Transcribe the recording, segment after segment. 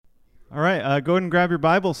All right, go ahead and grab your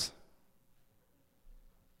Bibles.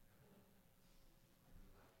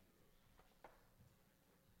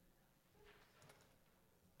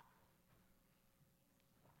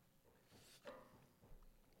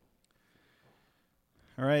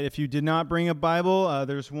 All right, if you did not bring a Bible,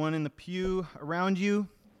 there's one in the pew around you.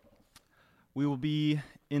 We will be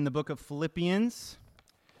in the book of Philippians.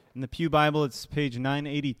 In the Pew Bible, it's page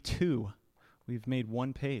 982. We've made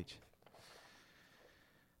one page.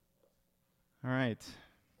 All right.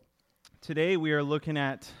 Today we are looking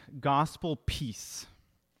at gospel peace.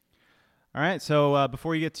 All right, so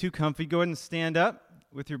before you get too comfy, go ahead and stand up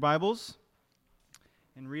with your Bibles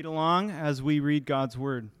and read along as we read God's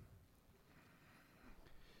Word.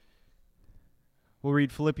 We'll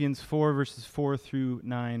read Philippians 4, verses 4 through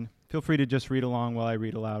 9. Feel free to just read along while I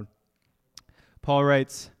read aloud. Paul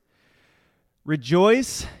writes,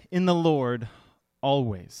 "Rejoice in the Lord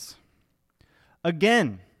always.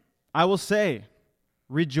 Again, I will say,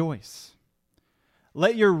 rejoice.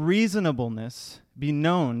 Let your reasonableness be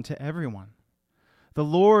known to everyone. The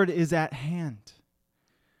Lord is at hand.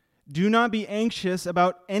 Do not be anxious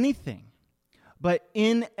about anything, but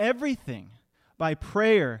in everything, by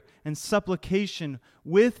prayer and supplication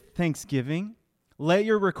with thanksgiving, let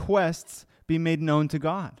your requests be made known to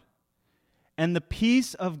God. And the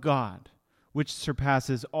peace of God, which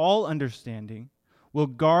surpasses all understanding, will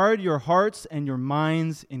guard your hearts and your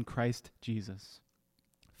minds in Christ Jesus.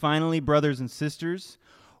 Finally, brothers and sisters,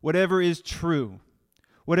 whatever is true,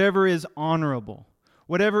 whatever is honorable,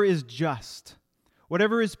 whatever is just,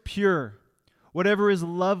 whatever is pure, whatever is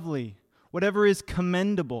lovely, whatever is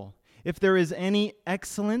commendable, if there is any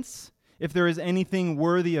excellence, if there is anything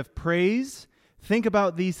worthy of praise, think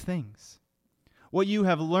about these things. What you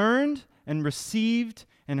have learned and received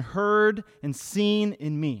and heard and seen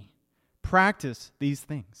in me, practice these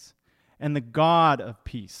things, and the God of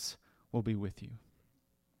peace will be with you."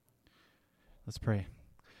 Let's pray.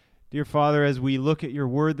 Dear Father, as we look at your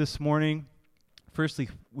word this morning, firstly,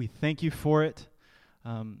 we thank you for it,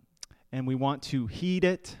 and we want to heed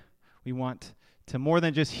it. We want to more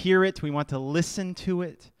than just hear it, we want to listen to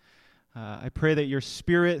it. I pray that your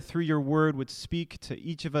Spirit, through your word, would speak to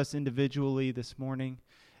each of us individually this morning,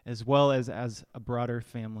 as well as a broader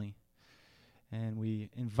family. And we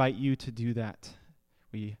invite you to do that.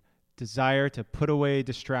 We desire to put away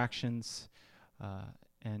distractions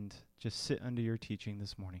and just sit under your teaching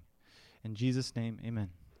this morning. In Jesus' name, amen.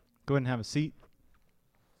 Go ahead and have a seat.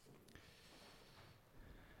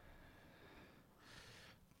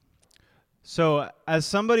 So, as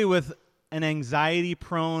somebody with an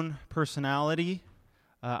anxiety-prone personality,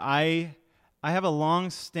 I have a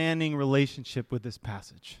long-standing relationship with this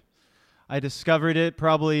passage. I discovered it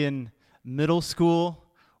probably in middle school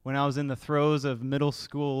when I was in the throes of middle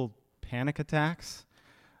school panic attacks.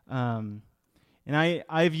 And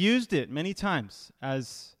I've used it many times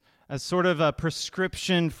as sort of a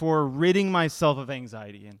prescription for ridding myself of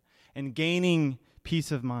anxiety and gaining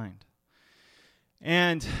peace of mind.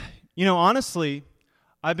 And, honestly,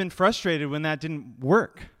 I've been frustrated when that didn't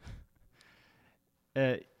work.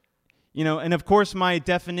 And of course my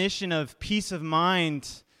definition of peace of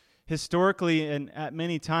mind historically and at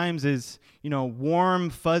many times is, warm,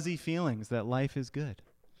 fuzzy feelings that life is good.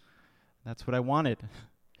 That's what I wanted.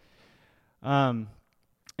 And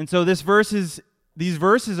so these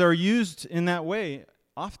verses are used in that way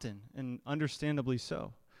often, and understandably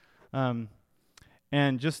so. And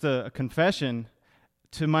just a confession,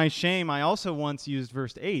 to my shame, I also once used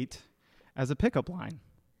verse 8 as a pickup line.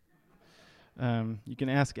 You can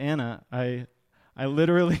ask Anna. I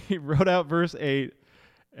literally wrote out verse 8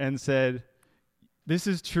 and said, "This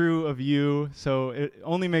is true of you, so it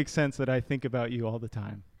only makes sense that I think about you all the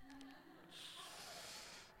time."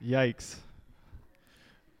 Yikes.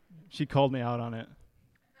 She called me out on it.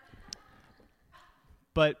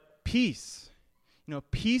 But peace,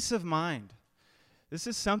 peace of mind, this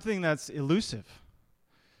is something that's elusive.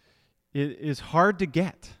 It is hard to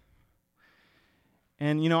get.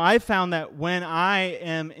 And, I found that when I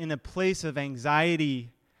am in a place of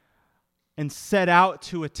anxiety and set out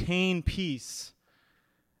to attain peace,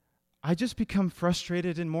 I just become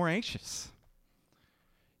frustrated and more anxious.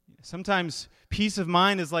 Sometimes peace of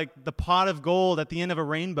mind is like the pot of gold at the end of a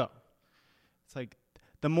rainbow. It's like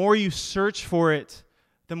the more you search for it,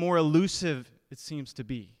 the more elusive it seems to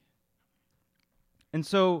be. And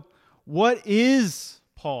so, what is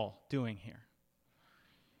Paul doing here?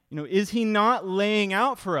 Is he not laying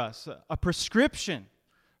out for us a prescription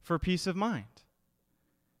for peace of mind?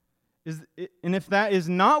 And if that is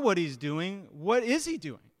not what he's doing, what is he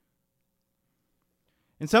doing?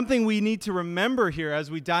 And something we need to remember here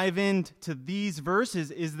as we dive into these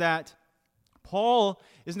verses is that Paul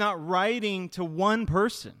is not writing to one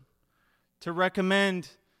person to recommend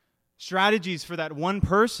strategies for that one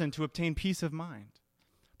person to obtain peace of mind.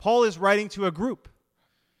 Paul is writing to a group.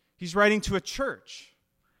 He's writing to a church,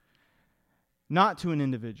 not to an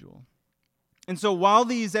individual. And so while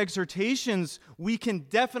these exhortations we can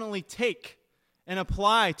definitely take and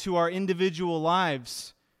apply to our individual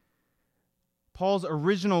lives, Paul's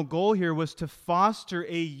original goal here was to foster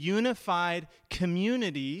a unified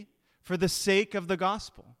community for the sake of the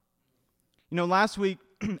gospel. Last week,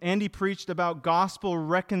 Andy preached about gospel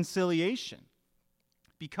reconciliation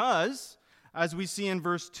because, as we see in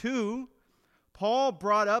verse 2, Paul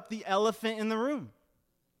brought up the elephant in the room.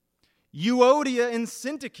 Euodia and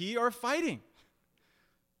Syntyche are fighting.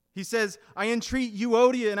 He says, I entreat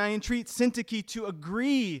Euodia and I entreat Syntyche to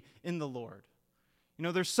agree in the Lord.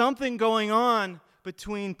 There's something going on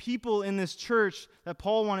between people in this church that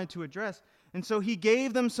Paul wanted to address. And so he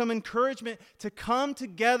gave them some encouragement to come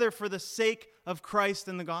together for the sake of Christ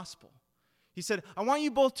and the gospel. He said, I want you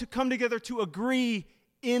both to come together to agree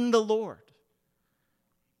in the Lord.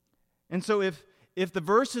 And so if the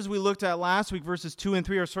verses we looked at last week, verses 2 and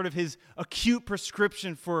 3, are sort of his acute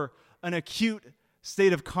prescription for an acute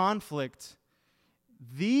state of conflict,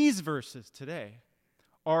 these verses today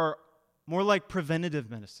are more like preventative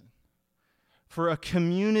medicine for a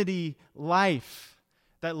community life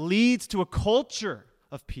that leads to a culture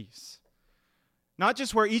of peace. Not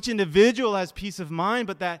just where each individual has peace of mind,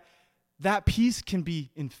 but that peace can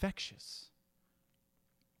be infectious.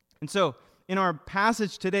 And so, in our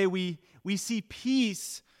passage today, we see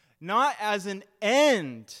peace not as an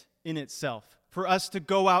end in itself for us to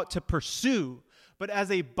go out to pursue, but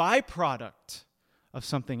as a byproduct of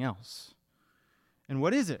something else. And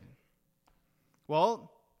what is it?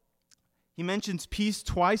 Well, he mentions peace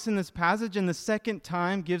twice in this passage, and the second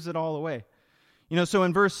time gives it all away. So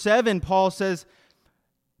in verse 7, Paul says,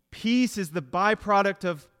 peace is the byproduct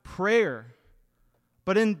of prayer.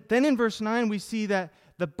 But then in verse 9, we see that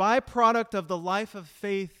the byproduct of the life of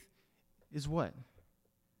faith is what? It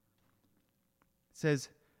says,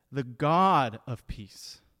 the God of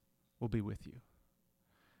peace will be with you.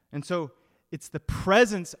 And so it's the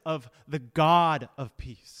presence of the God of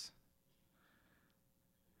peace.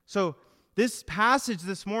 So this passage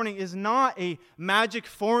this morning is not a magic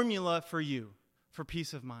formula for you for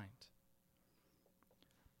peace of mind.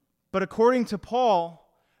 But according to Paul,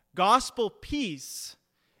 gospel peace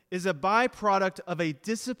is a byproduct of a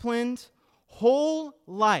disciplined, whole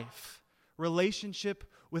life relationship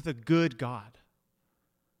with a good God.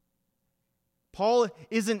 Paul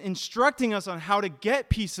isn't instructing us on how to get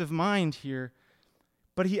peace of mind here,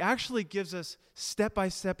 but he actually gives us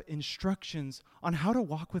step-by-step instructions on how to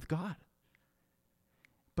walk with God.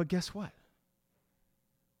 But guess what?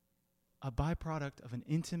 A byproduct of an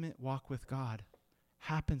intimate walk with God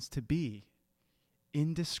happens to be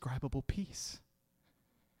indescribable peace.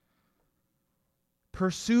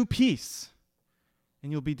 Pursue peace,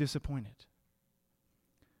 and you'll be disappointed.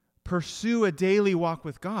 Pursue a daily walk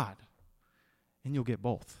with God, and you'll get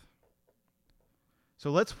both. So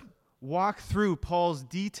let's walk through Paul's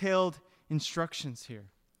detailed instructions here.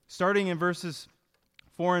 Starting in verses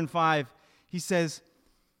 4 and 5, he says,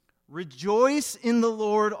 rejoice in the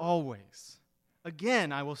Lord always.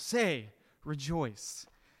 Again, I will say, rejoice.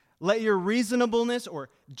 Let your reasonableness or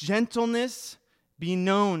gentleness be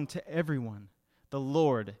known to everyone. The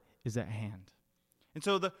Lord is at hand. And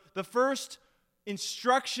so the first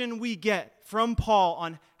instruction we get from Paul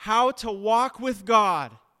on how to walk with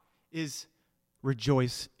God is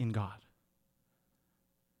rejoice in God.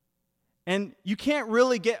 And you can't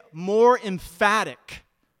really get more emphatic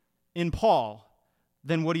in Paul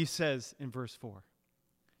than what he says in verse 4.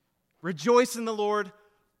 Rejoice in the Lord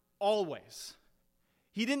always.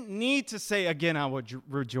 He didn't need to say, again, I will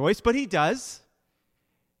rejoice, but he does.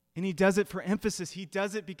 And he does it for emphasis. He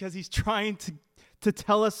does it because he's trying to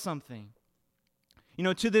tell us something.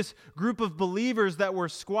 To this group of believers that were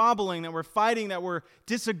squabbling, that were fighting, that were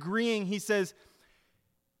disagreeing, he says,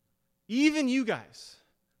 even you guys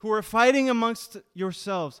who are fighting amongst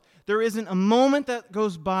yourselves, there isn't a moment that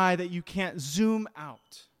goes by that you can't zoom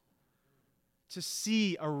out to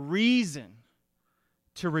see a reason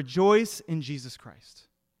to rejoice in Jesus Christ.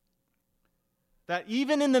 That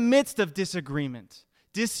even in the midst of disagreement,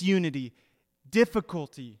 disunity,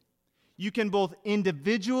 difficulty, you can both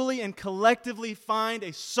individually and collectively find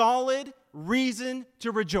a solid reason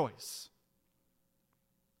to rejoice.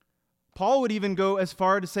 Paul would even go as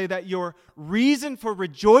far to say that your reason for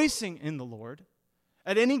rejoicing in the Lord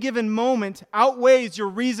at any given moment outweighs your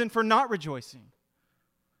reason for not rejoicing.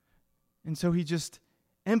 And so he just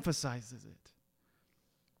emphasizes it.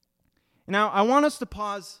 Now, I want us to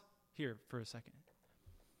pause here for a second,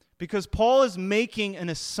 because Paul is making an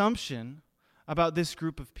assumption about this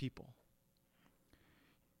group of people.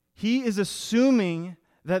 He is assuming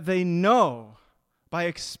that they know by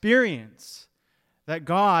experience that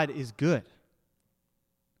God is good.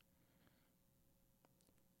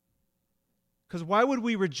 Because why would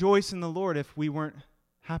we rejoice in the Lord if we weren't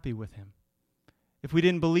happy with him? If we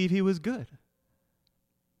didn't believe he was good?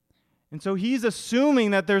 And so he's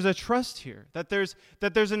assuming that there's a trust here, that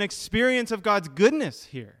there's an experience of God's goodness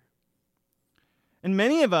here. And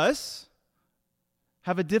many of us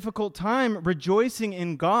have a difficult time rejoicing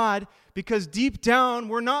in God because deep down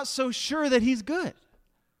we're not so sure that he's good.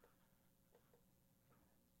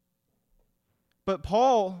 But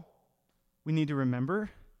Paul, we need to remember,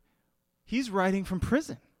 he's writing from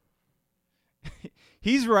prison.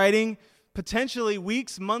 He's writing potentially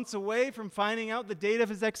weeks, months away from finding out the date of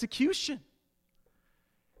his execution.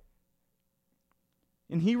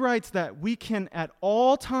 And he writes that we can at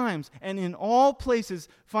all times and in all places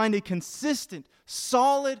find a consistent,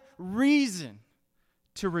 solid reason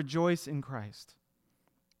to rejoice in Christ.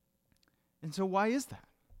 And so why is that?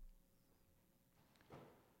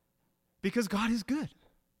 Because God is good.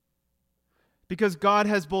 Because God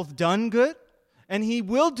has both done good and he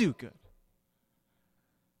will do good.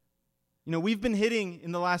 You know, we've been hitting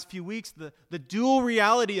in the last few weeks the dual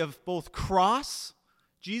reality of both cross,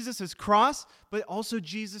 Jesus' cross, but also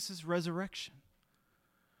Jesus' resurrection.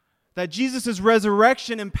 That Jesus'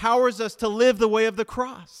 resurrection empowers us to live the way of the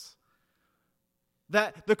cross.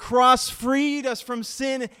 That the cross freed us from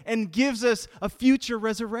sin and gives us a future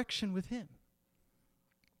resurrection with him.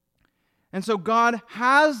 And so God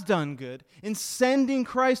has done good in sending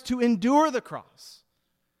Christ to endure the cross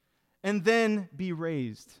and then be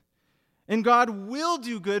raised. And God will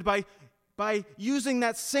do good by using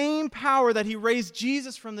that same power that he raised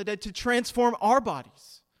Jesus from the dead to transform our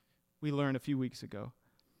bodies, we learned a few weeks ago,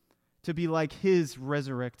 to be like his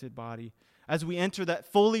resurrected body as we enter that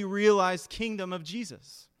fully realized kingdom of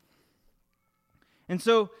Jesus. And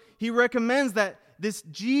so he recommends that this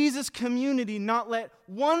Jesus community not let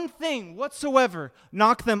one thing whatsoever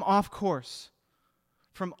knock them off course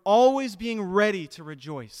from always being ready to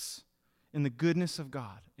rejoice in the goodness of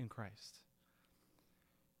God in Christ.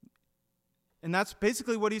 And that's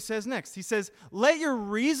basically what he says next. He says, let your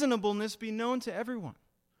reasonableness be known to everyone.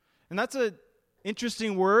 And that's an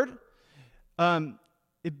interesting word.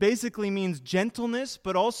 It basically means gentleness,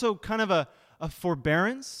 but also kind of a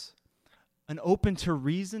forbearance, an open to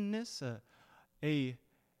reasonness, a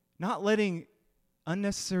not letting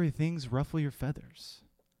unnecessary things ruffle your feathers.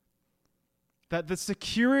 That the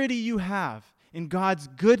security you have in God's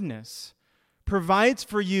goodness provides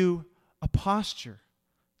for you a posture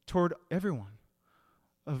toward everyone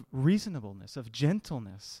of reasonableness, of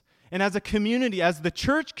gentleness. And as a community, as the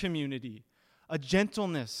church community, a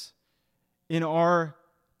gentleness in our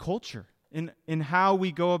culture, in how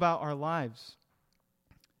we go about our lives.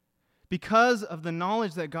 Because of the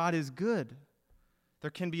knowledge that God is good,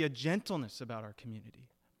 there can be a gentleness about our community.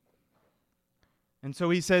 And so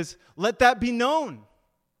he says, let that be known.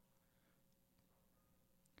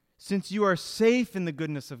 Since you are safe in the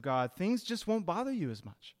goodness of God, things just won't bother you as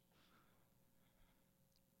much.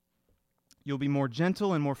 You'll be more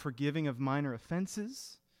gentle and more forgiving of minor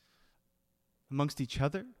offenses amongst each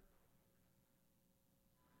other.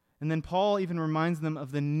 And then Paul even reminds them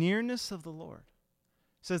of the nearness of the Lord.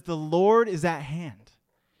 He says, the Lord is at hand.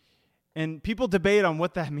 And people debate on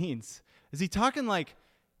what that means. Is he talking like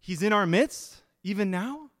he's in our midst, even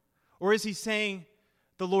now? Or is he saying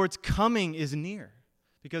the Lord's coming is near?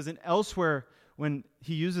 Because elsewhere, when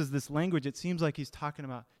he uses this language, it seems like he's talking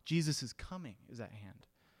about Jesus' coming is at hand.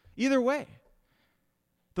 Either way,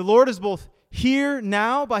 the Lord is both here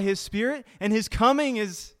now by his Spirit, and his coming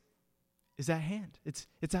is at hand.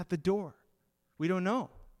 It's at the door. We don't know.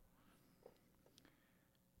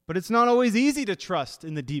 But it's not always easy to trust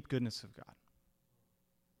in the deep goodness of God.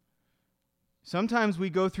 Sometimes we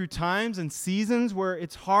go through times and seasons where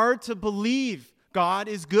it's hard to believe God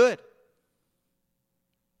is good.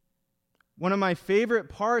 One of my favorite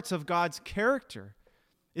parts of God's character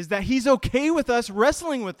is that he's okay with us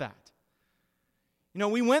wrestling with that. You know,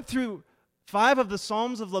 we went through 5 of the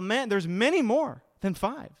Psalms of Lament. There's many more than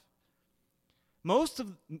 5.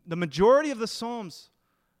 The majority of the Psalms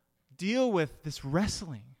deal with this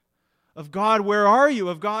wrestling of God, where are you?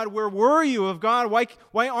 Of God, where were you? Of God,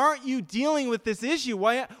 why aren't you dealing with this issue?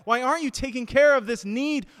 Why aren't you taking care of this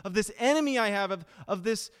need, of this enemy I have, of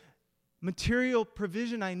this material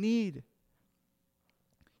provision I need?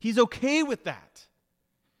 He's okay with that.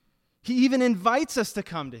 He even invites us to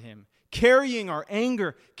come to him, carrying our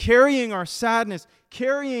anger, carrying our sadness,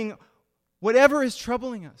 carrying whatever is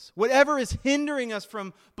troubling us, whatever is hindering us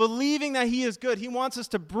from believing that He is good. He wants us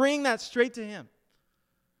to bring that straight to Him.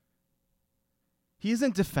 He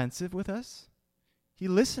isn't defensive with us. He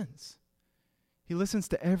listens. He listens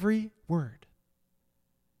to every word.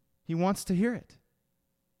 He wants to hear it.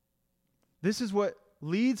 This is what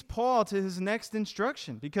leads Paul to his next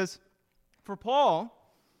instruction, because for Paul,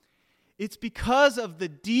 it's because of the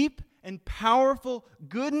deep and powerful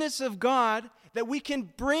goodness of God that we can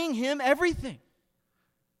bring Him everything.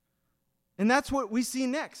 And that's what we see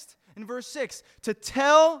next in verse 6, to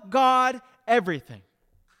tell God everything.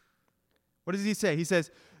 What does he say? He says,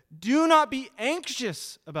 do not be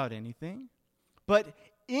anxious about anything, but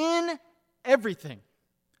in everything,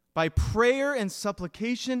 by prayer and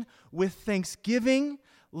supplication with thanksgiving,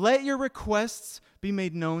 let your requests be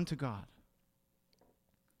made known to God.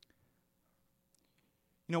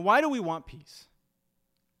 You know, why do we want peace?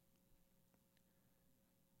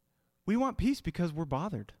 We want peace because we're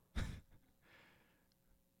bothered.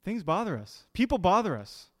 Things bother us. People bother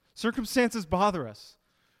us. Circumstances bother us.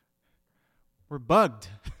 We're bugged.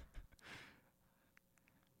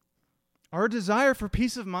 Our desire for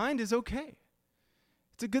peace of mind is okay.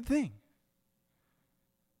 It's a good thing.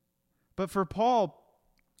 But for Paul,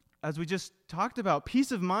 as we just talked about,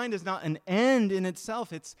 peace of mind is not an end in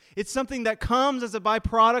itself. It's something that comes as a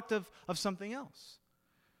byproduct of something else.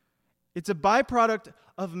 It's a byproduct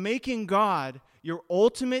of making God your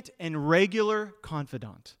ultimate and regular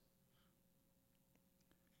confidant.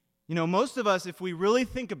 You know, most of us, if we really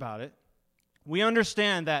think about it, we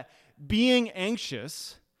understand that being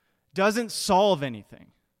anxious doesn't solve anything.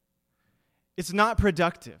 It's not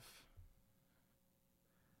productive.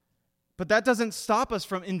 But that doesn't stop us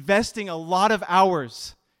from investing a lot of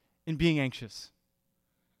hours in being anxious.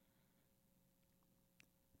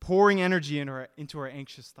 Pouring energy into our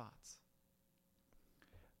anxious thoughts.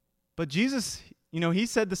 But Jesus, He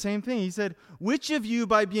said the same thing. He said, which of you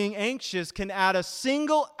by being anxious can add a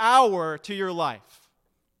single hour to your life?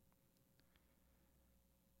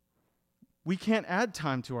 We can't add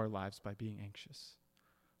time to our lives by being anxious.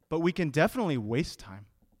 But we can definitely waste time.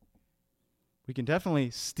 We can definitely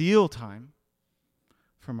steal time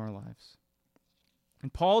from our lives.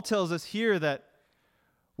 And Paul tells us here that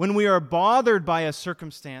when we are bothered by a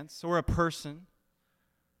circumstance or a person,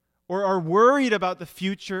 or are worried about the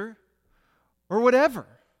future, or whatever,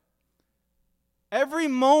 every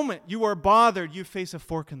moment you are bothered, you face a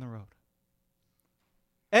fork in the road.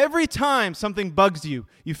 Every time something bugs you,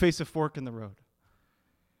 you face a fork in the road.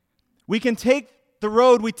 We can take the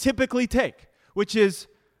road we typically take, which is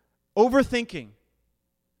overthinking,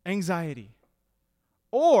 anxiety.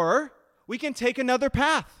 Or we can take another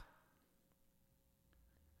path.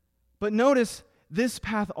 But notice, this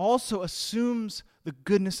path also assumes the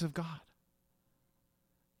goodness of God.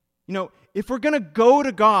 You know, if we're going to go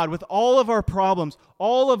to God with all of our problems,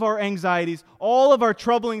 all of our anxieties, all of our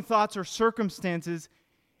troubling thoughts or circumstances,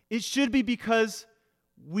 it should be because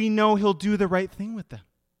we know He'll do the right thing with them.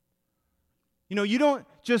 You know, you don't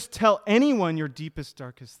just tell anyone your deepest,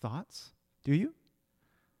 darkest thoughts, do you?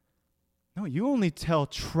 No, you only tell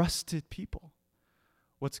trusted people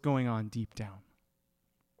what's going on deep down.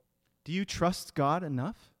 Do you trust God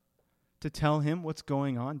enough to tell Him what's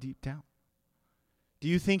going on deep down? Do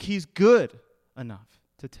you think He's good enough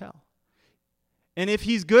to tell? And if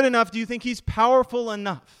He's good enough, do you think He's powerful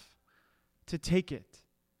enough to take it?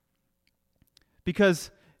 Because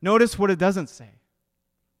notice what it doesn't say.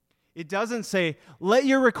 It doesn't say, let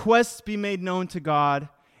your requests be made known to God,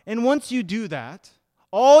 and once you do that,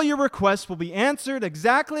 all your requests will be answered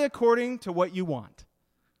exactly according to what you want.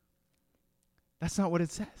 That's not what it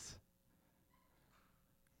says.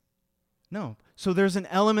 No. So there's an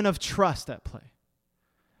element of trust at play.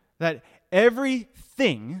 That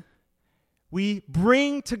everything we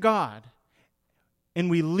bring to God and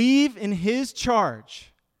we leave in His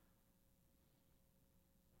charge,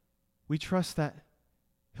 we trust that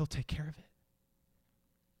He'll take care of it.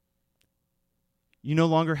 You no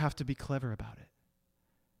longer have to be clever about it.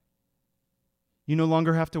 You no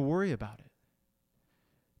longer have to worry about it.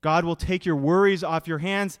 God will take your worries off your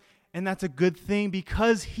hands, and that's a good thing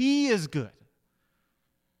because He is good.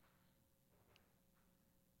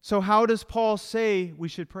 So how does Paul say we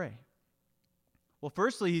should pray? Well,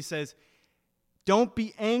 firstly, he says, don't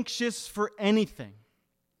be anxious for anything.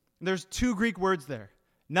 There's two Greek words there.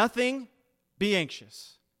 Nothing, be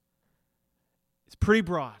anxious. It's pretty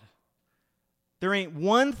broad. There ain't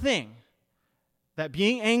one thing that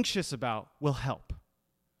being anxious about will help.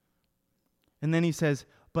 And then he says,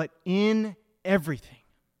 but in everything.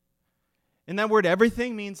 And that word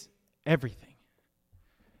everything means everything.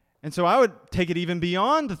 And so I would take it even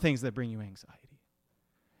beyond the things that bring you anxiety.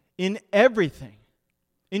 In everything,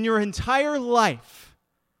 in your entire life,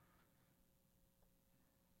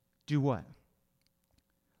 do what?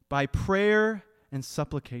 By prayer and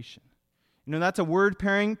supplication. You know, that's a word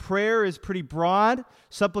pairing. Prayer is pretty broad.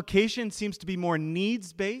 Supplication seems to be more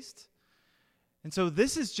needs-based. And so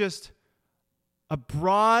this is just a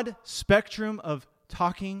broad spectrum of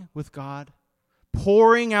talking with God,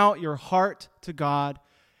 pouring out your heart to God,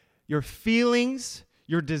 your feelings,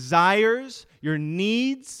 your desires, your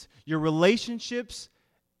needs, your relationships,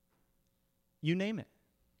 you name it.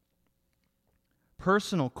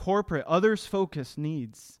 Personal, corporate, others-focused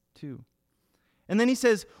needs too. And then he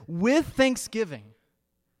says, with thanksgiving.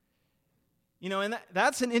 You know, and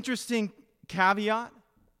that's an interesting caveat.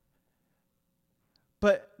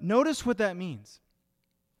 But notice what that means.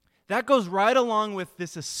 That goes right along with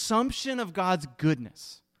this assumption of God's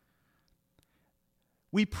goodness.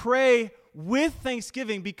 We pray with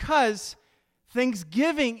thanksgiving because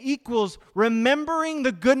thanksgiving equals remembering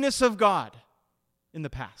the goodness of God in the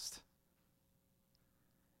past.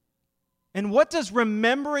 And what does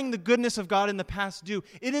remembering the goodness of God in the past do?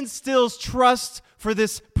 It instills trust for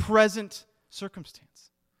this present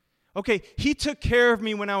circumstance. Okay, He took care of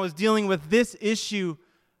me when I was dealing with this issue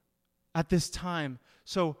at this time.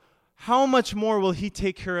 So how much more will He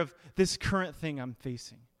take care of this current thing I'm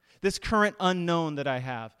facing? This current unknown that I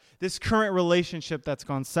have? This current relationship that's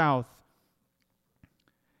gone south?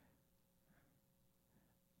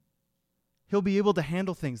 He'll be able to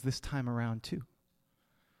handle things this time around too.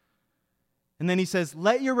 And then he says,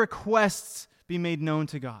 let your requests be made known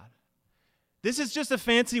to God. This is just a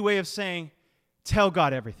fancy way of saying, tell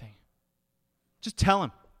God everything. Just tell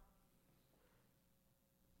Him.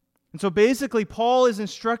 And so basically, Paul is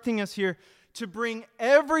instructing us here to bring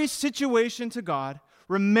every situation to God,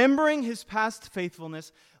 remembering His past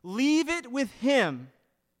faithfulness, leave it with Him,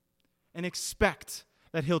 and expect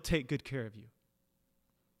that He'll take good care of you.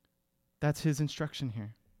 That's his instruction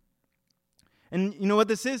here. And you know what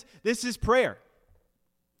this is? This is prayer.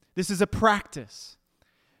 This is a practice,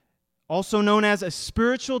 also known as a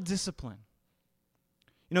spiritual discipline.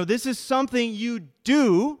 You know, this is something you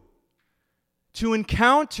do to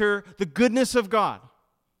encounter the goodness of God.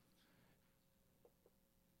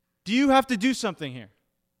 Do you have to do something here?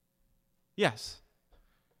 Yes.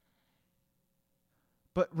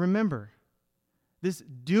 But remember, this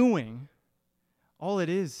doing, all it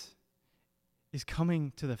is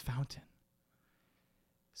coming to the fountain.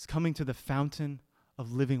 It's coming to the fountain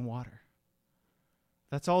of living water.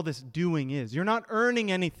 That's all this doing is. You're not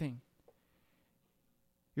earning anything.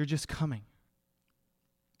 You're just coming.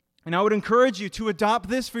 And I would encourage you to adopt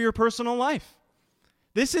this for your personal life.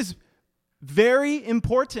 This is very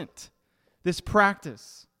important, this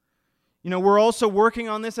practice. You know, we're also working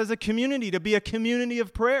on this as a community, to be a community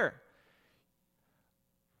of prayer.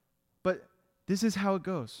 But this is how it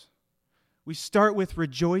goes. We start with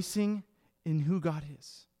rejoicing in who God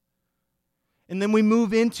is. And then we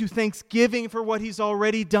move into thanksgiving for what He's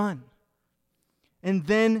already done. And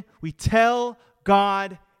then we tell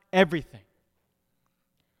God everything.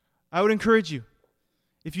 I would encourage you,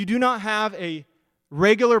 if you do not have a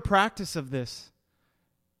regular practice of this,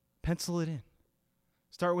 pencil it in.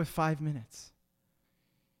 Start with 5 minutes.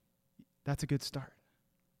 That's a good start.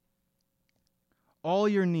 All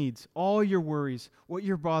your needs, all your worries, what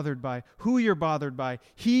you're bothered by, who you're bothered by,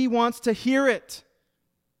 He wants to hear it.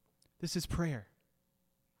 This is prayer.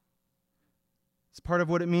 It's part of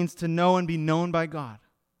what it means to know and be known by God.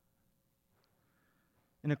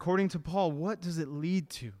 And according to Paul, what does it lead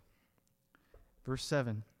to? Verse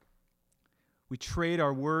 7. We trade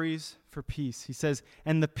our worries for peace. He says,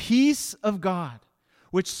 and the peace of God,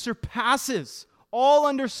 which surpasses all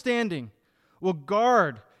understanding, will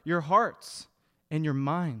guard your hearts and your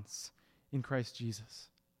minds in Christ Jesus.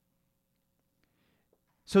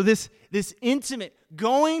 So this intimate,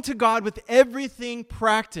 going to God with everything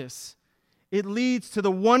practice, it leads to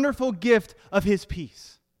the wonderful gift of His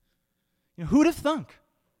peace. You know, who'd have thunk?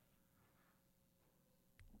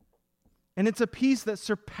 And it's a peace that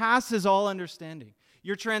surpasses all understanding.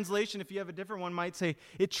 Your translation, if you have a different one, might say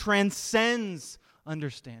it transcends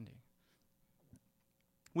understanding.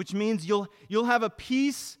 Which means you'll have a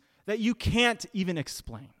peace that you can't even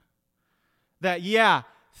explain. That, yeah,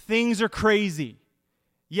 things are crazy.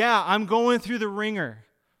 Yeah, I'm going through the ringer.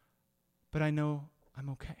 But I know I'm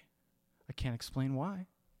okay. I can't explain why,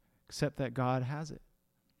 except that God has it.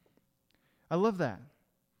 I love that.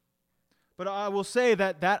 But I will say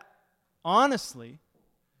that honestly,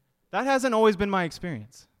 that hasn't always been my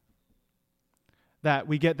experience. That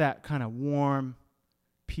we get that kind of warm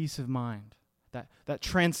peace of mind that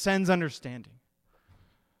transcends understanding.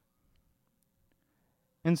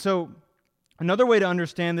 And so, another way to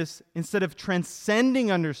understand this, instead of transcending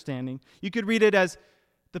understanding, you could read it as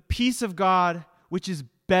the peace of God, which is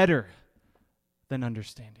better than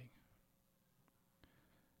understanding.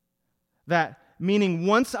 That meaning,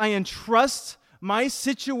 once I entrust my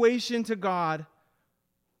situation to God,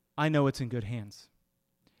 I know it's in good hands.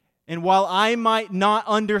 And while I might not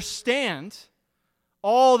understand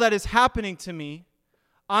all that is happening to me,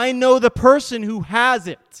 I know the person who has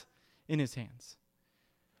it in his hands.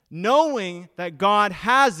 Knowing that God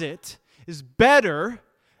has it is better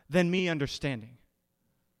than me understanding.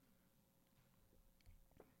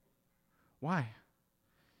 Why?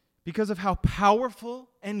 Because of how powerful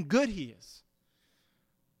and good He is.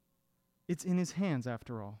 It's in His hands,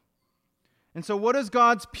 after all. And so what does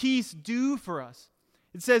God's peace do for us?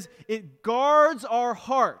 It says it guards our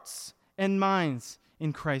hearts and minds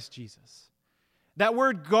in Christ Jesus. That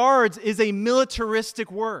word guards is a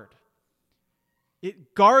militaristic word.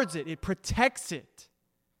 It guards it. It protects it.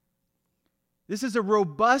 This is a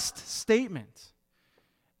robust statement.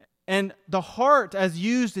 And the heart, as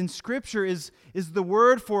used in Scripture, is the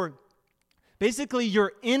word for basically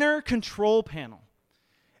your inner control panel.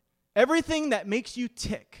 Everything that makes you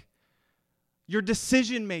tick. Your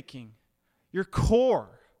decision-making. Your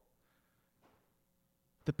core.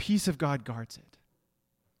 The peace of God guards it.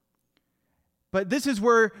 But this is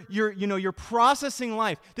where you're processing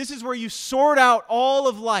life. This is where you sort out all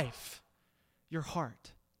of life. Your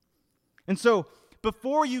heart. And so,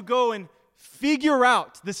 before you go and figure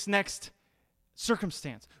out this next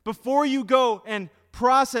circumstance, before you go and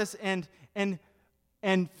process and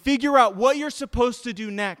figure out what you're supposed to do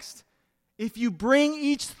next, if you bring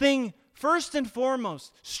each thing first and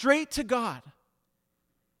foremost straight to God,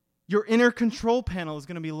 your inner control panel is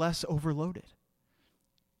going to be less overloaded.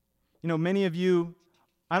 You know, many of you,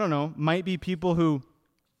 might be people who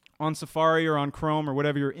on Safari or on Chrome or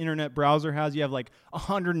whatever your internet browser has, you have like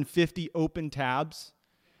 150 open tabs.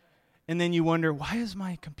 And then you wonder, why is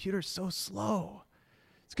my computer so slow?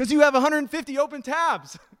 It's because you have 150 open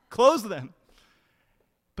tabs. Close them.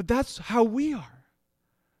 But that's how we are.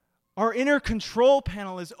 Our inner control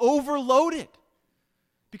panel is overloaded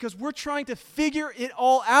because we're trying to figure it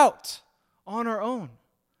all out on our own.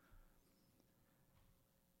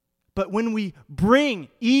 But when we bring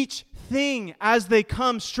each thing as they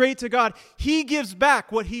come straight to God, He gives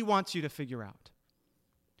back what He wants you to figure out.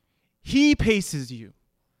 He paces you.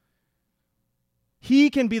 He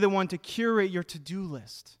can be the one to curate your to-do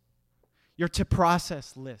list, your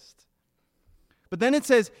to-process list. But then it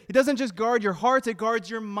says, it doesn't just guard your hearts, it guards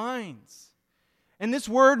your minds. And this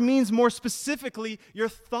word means more specifically your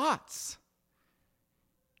thoughts.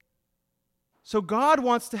 So God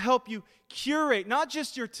wants to help you curate not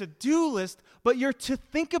just your to-do list, but your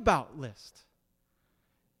to-think about list.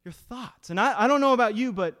 Your thoughts. And I don't know about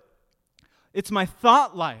you, but it's my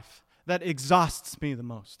thought life that exhausts me the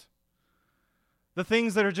most. The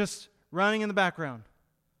things that are just running in the background.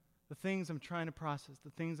 The things I'm trying to process.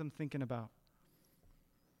 The things I'm thinking about.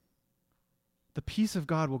 The peace of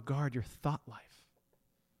God will guard your thought life.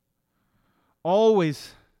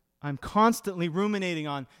 Always, I'm constantly ruminating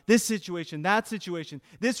on this situation,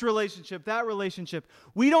 this relationship, that relationship.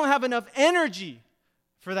 We don't have enough energy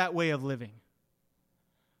for that way of living.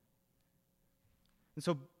 And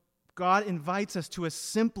so God invites us to a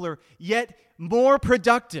simpler, yet more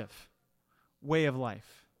productive way of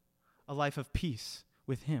life. A life of peace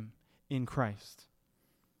with Him in Christ.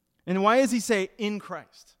 And why does He say in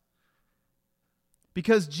Christ?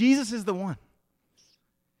 Because Jesus is the one.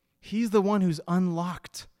 He's the one who's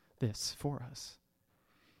unlocked this for us.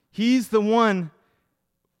 He's the one,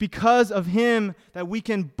 because of Him, that we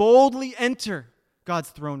can boldly enter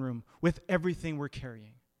God's throne room with everything we're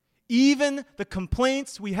carrying. Even the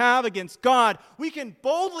complaints we have against God, we can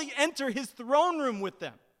boldly enter His throne room with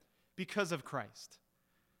them because of Christ.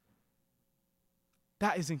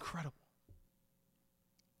 That is incredible.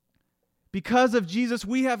 Because of Jesus,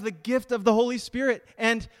 we have the gift of the Holy Spirit,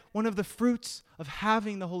 and one of the fruits of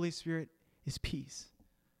having the Holy Spirit is peace.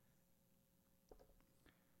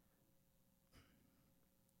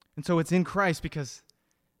 And so it's in Christ because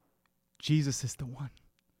Jesus is the one.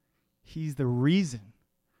 He's the reason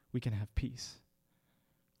we can have peace.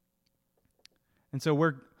 And so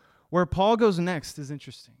where Paul goes next is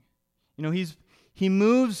interesting. You know, he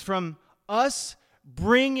moves from us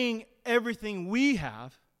bringing everything we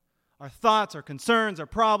have, our thoughts, our concerns, our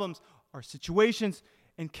problems, our situations,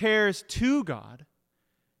 and cares to God,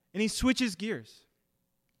 and he switches gears.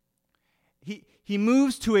 He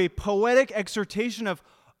moves to a poetic exhortation of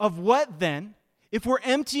what then if we're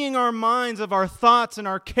emptying our minds of our thoughts and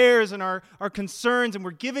our cares and our concerns, and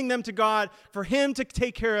we're giving them to God for Him to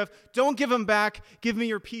take care of, don't give them back. Give me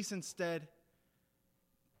your peace instead.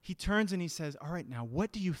 He turns and he says, all right, now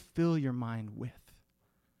what do you fill your mind with?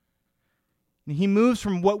 And he moves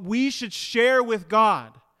from what we should share with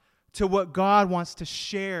God to what God wants to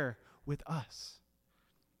share with us.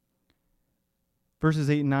 Verses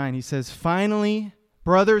 8 and 9, he says, finally,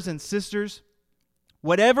 brothers and sisters,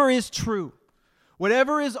 whatever is true,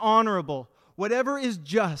 whatever is honorable, whatever is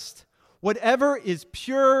just, whatever is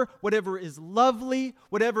pure, whatever is lovely,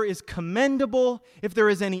 whatever is commendable, if there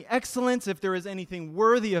is any excellence, if there is anything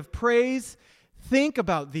worthy of praise, think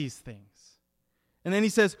about these things. And then he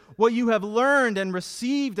says, what you have learned and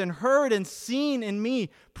received and heard and seen in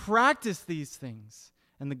me, practice these things,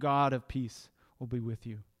 and the God of peace will be with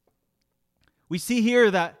you. We see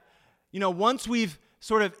here that, once we've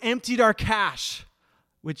sort of emptied our cache,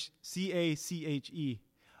 which C-A-C-H-E,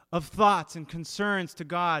 of thoughts and concerns to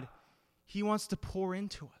God, He wants to pour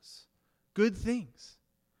into us good things.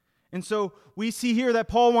 And so we see here that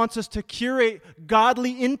Paul wants us to curate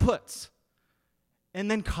godly inputs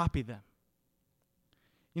and then copy them.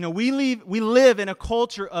 We live in a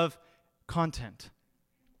culture of content.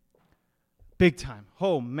 Big time.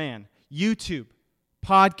 Oh, man. YouTube,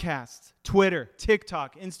 podcasts, Twitter,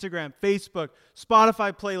 TikTok, Instagram, Facebook,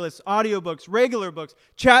 Spotify playlists, audiobooks, regular books,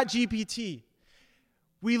 ChatGPT.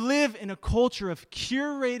 We live in a culture of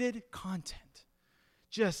curated content.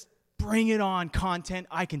 Just bring it on content.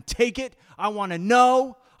 I can take it. I want to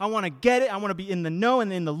know. I want to get it. I want to be in the know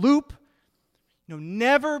and in the loop.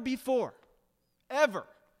 Never before, ever,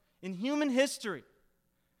 in human history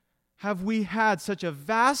have we had such a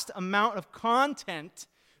vast amount of content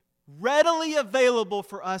readily available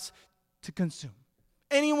for us to consume.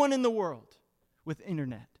 Anyone in the world with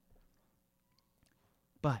internet.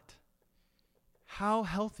 But how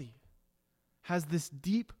healthy has this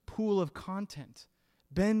deep pool of content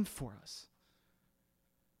been for us,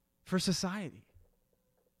 for society?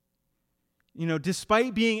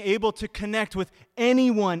 Despite being able to connect with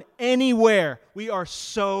anyone, anywhere, we are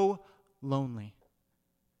so lonely.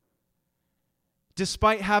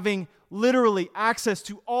 Despite having literally access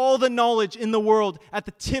to all the knowledge in the world at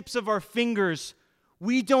the tips of our fingers,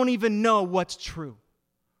 we don't even know what's true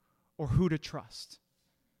or who to trust.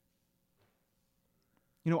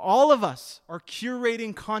 All of us are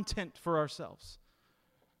curating content for ourselves.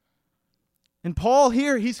 And Paul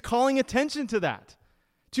here, he's calling attention to that.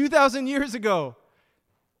 2,000 years ago,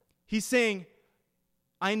 he's saying,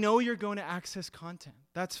 I know you're going to access content.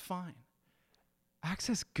 That's fine.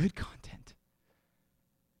 Access good content.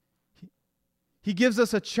 He gives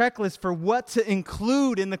us a checklist for what to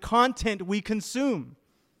include in the content we consume.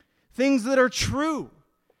 Things that are true,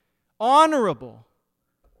 honorable,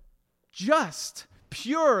 just,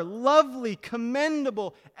 pure, lovely,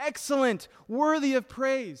 commendable, excellent, worthy of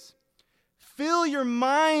praise. Fill your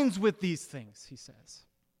minds with these things, he says.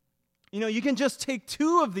 You can just take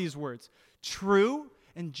two of these words, true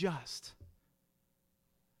and just.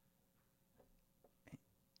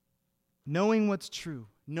 Knowing what's true,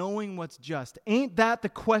 knowing what's just. Ain't that the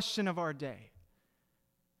question of our day?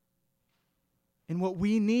 And what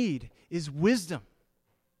we need is wisdom.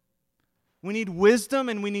 We need wisdom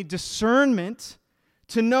and we need discernment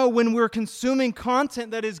to know when we're consuming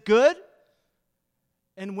content that is good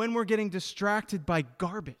and when we're getting distracted by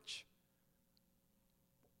garbage.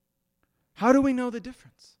 How do we know the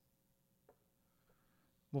difference?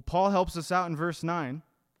 Well, Paul helps us out in verse 9.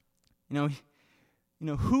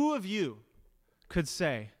 Who of you could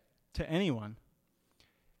say to anyone,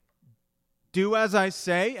 do as I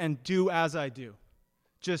say and do as I do?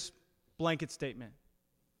 Just blanket statement.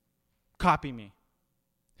 Copy me.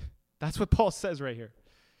 That's what Paul says right here.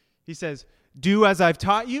 He says, do as I've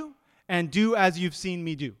taught you and do as you've seen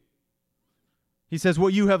me do. He says,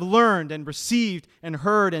 what you have learned and received and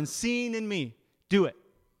heard and seen in me, do it.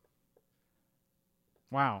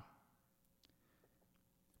 Wow.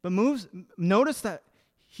 But notice that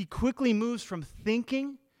he quickly moves from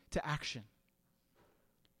thinking to action.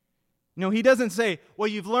 He doesn't say, well,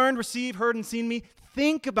 you've learned, received, heard, and seen me.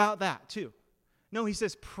 Think about that too. No, he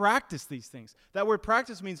says practice these things. That word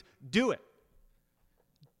practice means do it.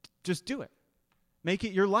 Just do it. Make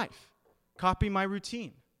it your life. Copy my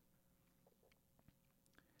routine.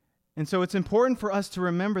 And so it's important for us to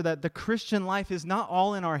remember that the Christian life is not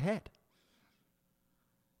all in our head.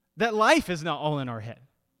 That life is not all in our head.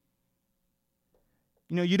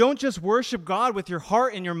 You don't just worship God with your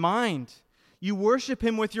heart and your mind. You worship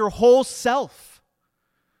Him with your whole self,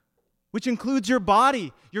 which includes your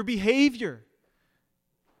body, your behavior,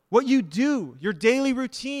 what you do, your daily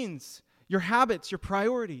routines, your habits, your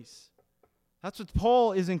priorities. That's what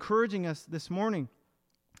Paul is encouraging us this morning.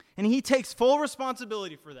 And he takes full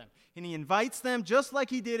responsibility for them. And he invites them, just like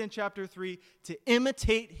he did in chapter 3, to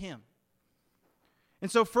imitate him. And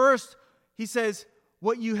so first, he says,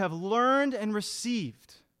 what you have learned and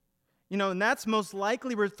received. And that's most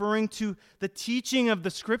likely referring to the teaching of the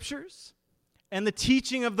Scriptures and the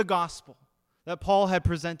teaching of the gospel that Paul had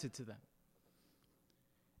presented to them.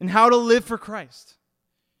 And how to live for Christ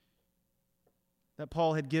that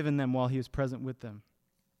Paul had given them while he was present with them.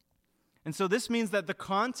 And so this means that the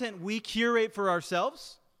content we curate for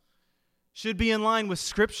ourselves should be in line with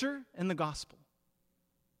Scripture and the gospel.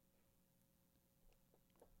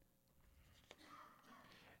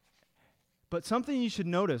 But something you should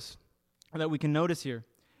notice, or that we can notice here,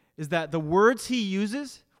 is that the words he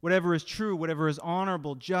uses, whatever is true, whatever is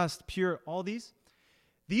honorable, just, pure, all these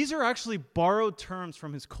are actually borrowed terms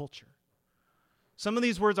from his culture. Some of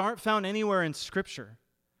these words aren't found anywhere in Scripture,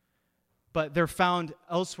 but they're found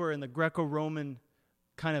elsewhere in the Greco-Roman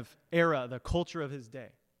kind of era, the culture of his day.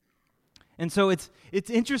 And so it's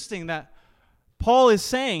interesting that Paul is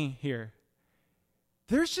saying here,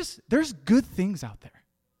 there's good things out there.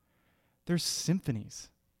 There's symphonies.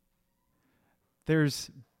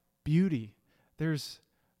 There's beauty. There's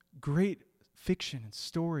great fiction and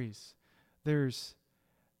stories. There's,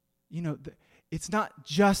 it's not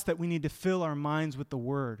just that we need to fill our minds with the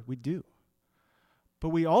Word. We do. But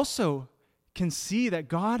we also can see that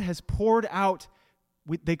God has poured out,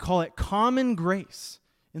 they call it common grace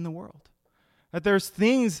in the world. That there's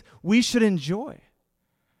things we should enjoy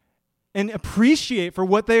and appreciate for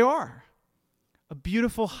what they are. A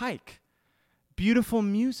beautiful hike, beautiful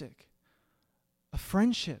music, a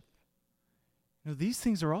friendship. These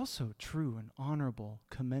things are also true and honorable,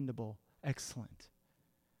 commendable, excellent.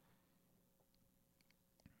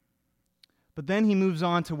 But then he moves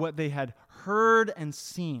on to what they had heard and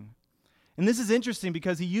seen. And this is interesting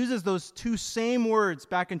because he uses those two same words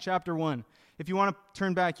back in chapter 1. If you want to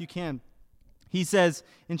turn back, you can. He says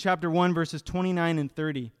in chapter 1, verses 29 and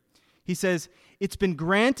 30, he says, "It's been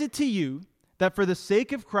granted to you that for the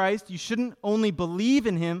sake of Christ, you shouldn't only believe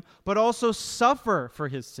in him, but also suffer for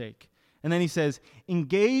his sake." And then he says,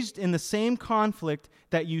 "Engaged in the same conflict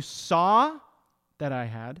that you saw that I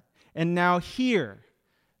had, and now hear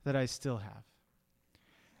that I still have."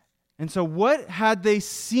 And so what had they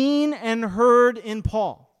seen and heard in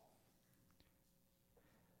Paul?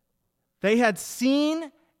 They had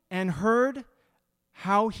seen and heard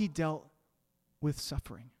how he dealt with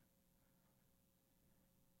suffering.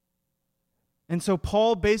 And so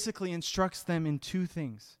Paul basically instructs them in two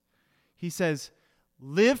things. He says,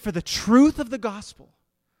 live for the truth of the gospel,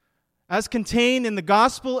 as contained in the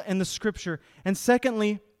gospel and the Scripture. And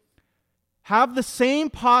secondly, have the same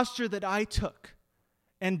posture that I took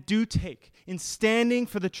and do take in standing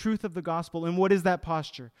for the truth of the gospel. And what is that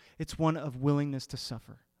posture? It's one of willingness to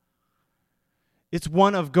suffer. It's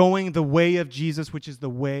one of going the way of Jesus, which is the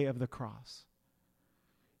way of the cross.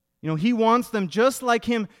 He wants them, just like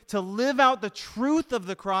him, to live out the truth of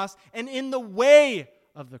the cross and in the way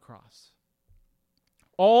of the cross.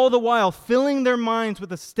 All the while filling their minds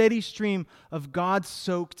with a steady stream of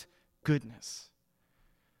God-soaked goodness.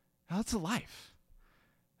 Now, that's a life.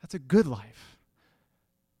 That's a good life.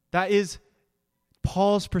 That is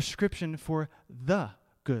Paul's prescription for the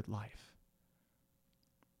good life.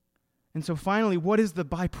 And so finally, what is the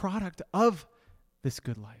byproduct of this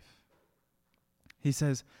good life? He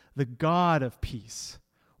says, the God of peace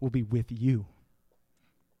will be with you.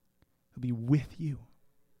 He'll be with you.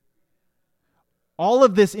 All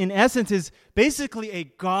of this, in essence, is basically a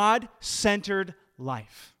God-centered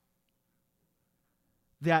life.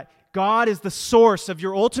 That God is the source of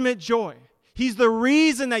your ultimate joy. He's the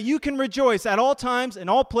reason that you can rejoice at all times, in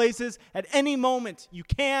all places, at any moment. You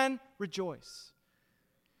can rejoice.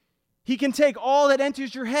 He can take all that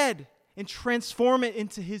enters your head and transform it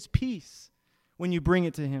into His peace when you bring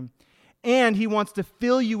it to Him. And He wants to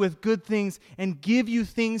fill you with good things and give you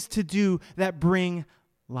things to do that bring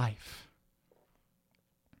life.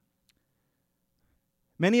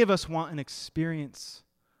 Many of us want an experience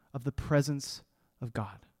of the presence of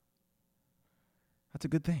God. That's a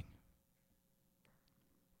good thing.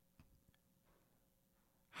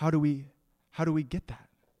 How do we get that?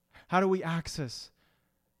 How do we access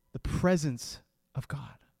the presence of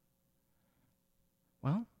God?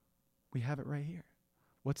 Well, we have it right here.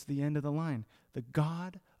 What's the end of the line? The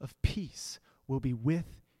God of peace will be with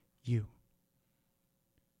you.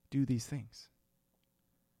 Do these things.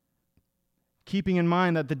 Keeping in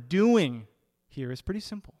mind that the doing here is pretty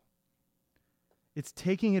simple. It's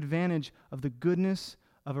taking advantage of the goodness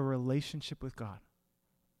of a relationship with God.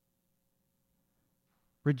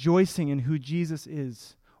 rejoicing in who Jesus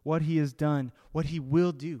is, what he has done, what he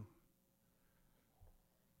will do.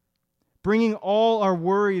 Bringing all our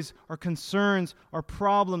worries, our concerns, our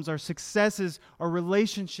problems, our successes, our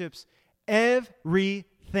relationships,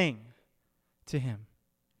 everything to him.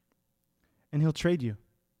 And he'll trade you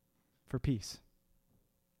for peace.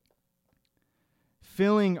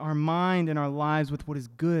 Filling our mind and our lives with what is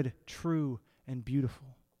good, true, and beautiful.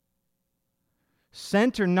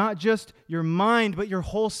 Center not just your mind, but your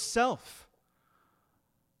whole self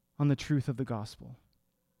on the truth of the gospel.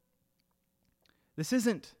 This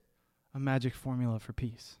isn't a magic formula for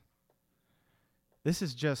peace. This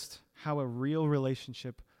is just how a real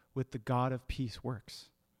relationship with the God of peace works.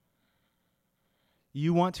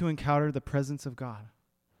 You want to encounter the presence of God.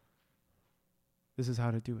 This is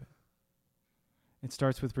how to do it. It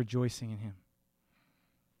starts with rejoicing in him.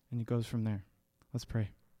 And it goes from there. Let's pray.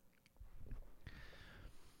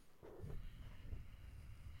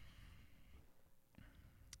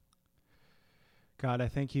 God, I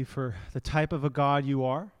thank you for the type of a God you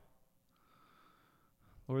are.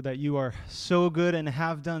 Lord, that you are so good and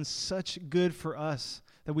have done such good for us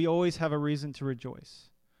that we always have a reason to rejoice.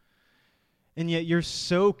 And yet you're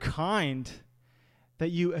so kind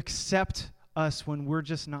that you accept us when we're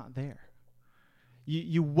just not there.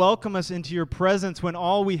 You welcome us into your presence when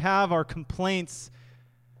all we have are complaints.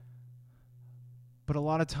 But a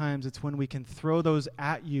lot of times it's when we can throw those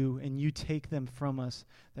at you and you take them from us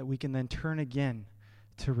that we can then turn again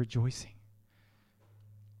to rejoicing.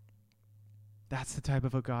 That's the type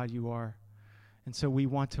of a God you are. And so we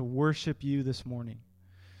want to worship you this morning.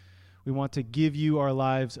 We want to give you our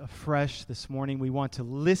lives afresh this morning. We want to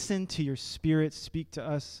listen to your Spirit speak to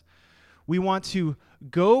us. We want to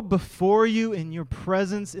go before you in your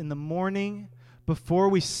presence in the morning before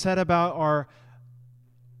we set about our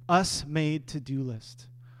us-made to-do list,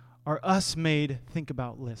 our us-made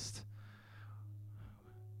think-about list.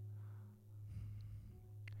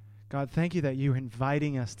 God, thank you that you're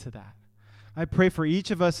inviting us to that. I pray for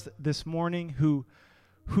each of us this morning who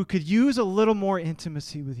could use a little more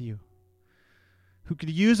intimacy with you, who could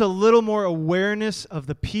use a little more awareness of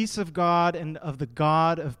the peace of God and of the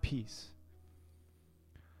God of peace.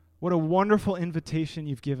 What a wonderful invitation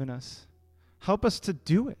you've given us. Help us to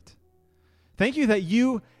do it. Thank you that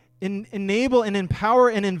you enable and empower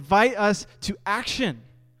and invite us to action.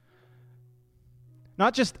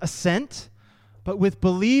 Not just assent, but with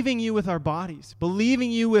believing you with our bodies,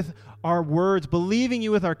 believing you with our words, believing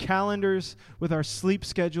you with our calendars, with our sleep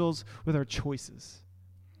schedules, with our choices.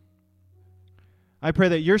 I pray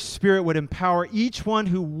that your Spirit would empower each one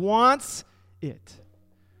who wants it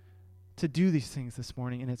to do these things this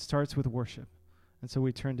morning, and it starts with worship. And so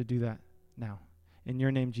we turn to do that now. In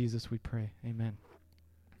your name, Jesus, we pray. Amen.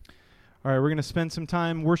 All right, we're going to spend some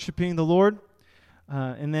time worshiping the Lord.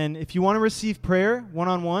 And then if you want to receive prayer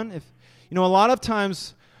one-on-one, a lot of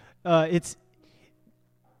times it's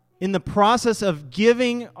in the process of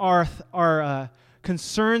giving our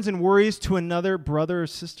concerns and worries to another brother or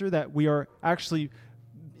sister that we are actually,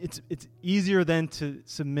 it's easier than to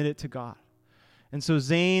submit it to God. And so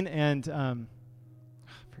Zane and,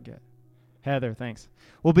 Heather, thanks.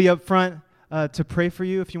 We'll be up front to pray for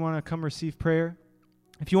you if you want to come receive prayer.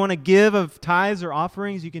 If you want to give of tithes or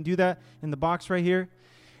offerings, you can do that in the box right here.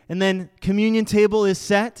 And then communion table is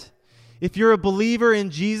set. If you're a believer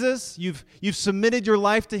in Jesus, you've submitted your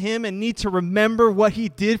life to him and need to remember what he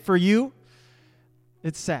did for you,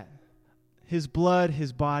 it's set. His blood,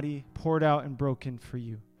 his body poured out and broken for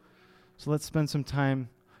you. So let's spend some time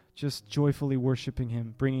just joyfully worshiping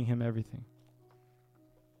him, bringing him everything.